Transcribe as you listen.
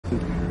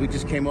we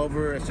just came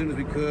over as soon as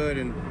we could,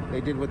 and they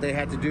did what they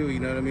had to do, you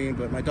know what I mean?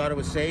 But my daughter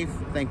was safe,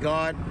 thank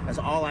God. That's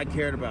all I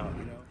cared about,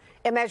 you know?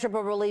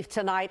 Immeasurable relief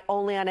tonight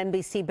only on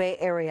NBC Bay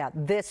Area.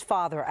 This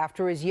father,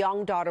 after his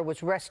young daughter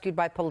was rescued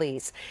by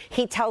police,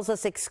 he tells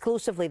us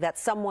exclusively that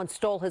someone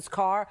stole his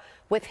car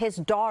with his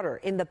daughter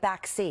in the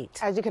back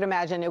seat. As you can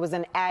imagine, it was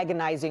an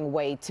agonizing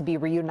wait to be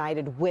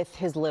reunited with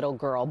his little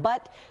girl,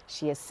 but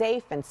she is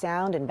safe and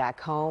sound and back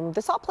home.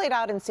 This all played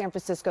out in San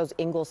Francisco's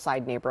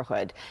Ingleside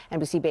neighborhood.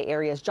 NBC Bay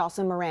Area's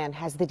Jocelyn Moran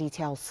has the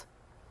details.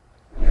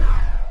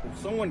 If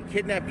someone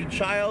kidnapped your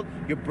child,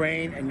 your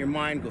brain and your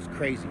mind goes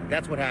crazy.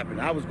 That's what happened.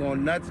 I was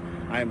going nuts.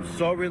 I am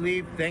so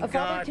relieved. Thank God.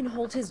 A father can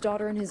hold his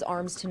daughter in his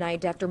arms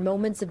tonight after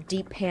moments of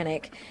deep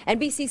panic.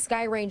 NBC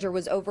Sky Ranger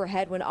was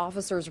overhead when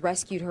officers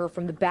rescued her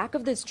from the back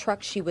of this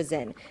truck she was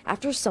in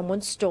after someone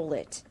stole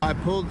it. I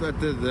pulled at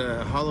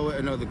the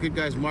Holloway, no, the Good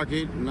Guys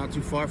Market, not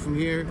too far from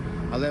here.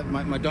 I left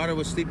my daughter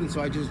was sleeping,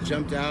 so I just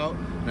jumped out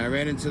and I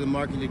ran into the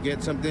market to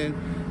get something.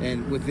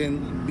 And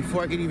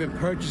before I could even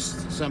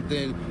purchase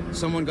something,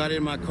 someone got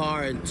in my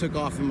car and took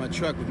off in my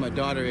truck with my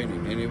daughter in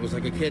it, and it was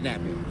like a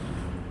kidnapping.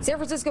 San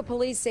Francisco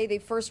police say they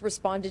first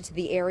responded to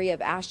the area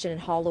of Ashton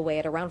and Holloway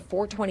at around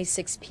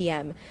 4:26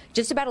 p.m.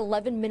 Just about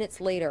 11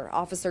 minutes later,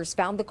 officers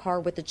found the car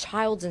with the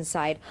child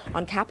inside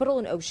on Capitol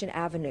and Ocean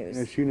Avenues.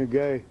 I seen a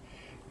guy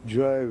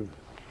drive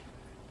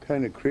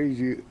kind of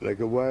crazy, like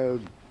a wild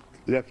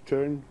left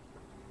turn,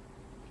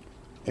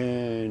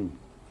 and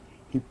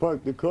he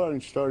parked the car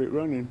and started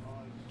running.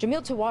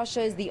 Jamil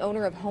Tawasha is the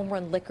owner of Home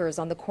Run Liquors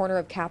on the corner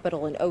of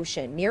Capitol and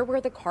Ocean, near where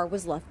the car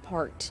was left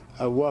parked.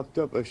 I walked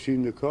up, I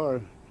seen the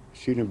car,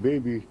 seen a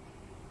baby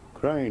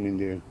crying in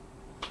there.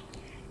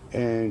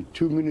 And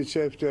 2 minutes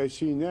after I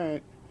seen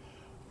that,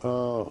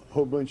 a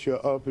whole bunch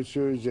of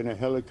officers and a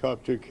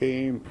helicopter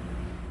came.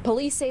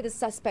 Police say the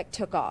suspect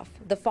took off.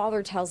 The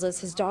father tells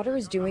us his daughter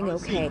is doing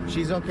okay.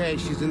 She's okay.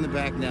 She's in the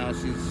back now.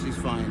 She's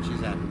fine.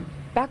 She's happy.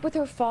 Back with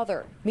her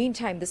father.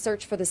 Meantime, the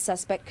search for the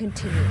suspect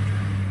continued.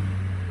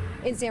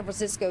 In San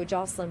Francisco,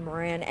 Jocelyn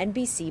Moran,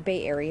 NBC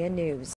Bay Area News.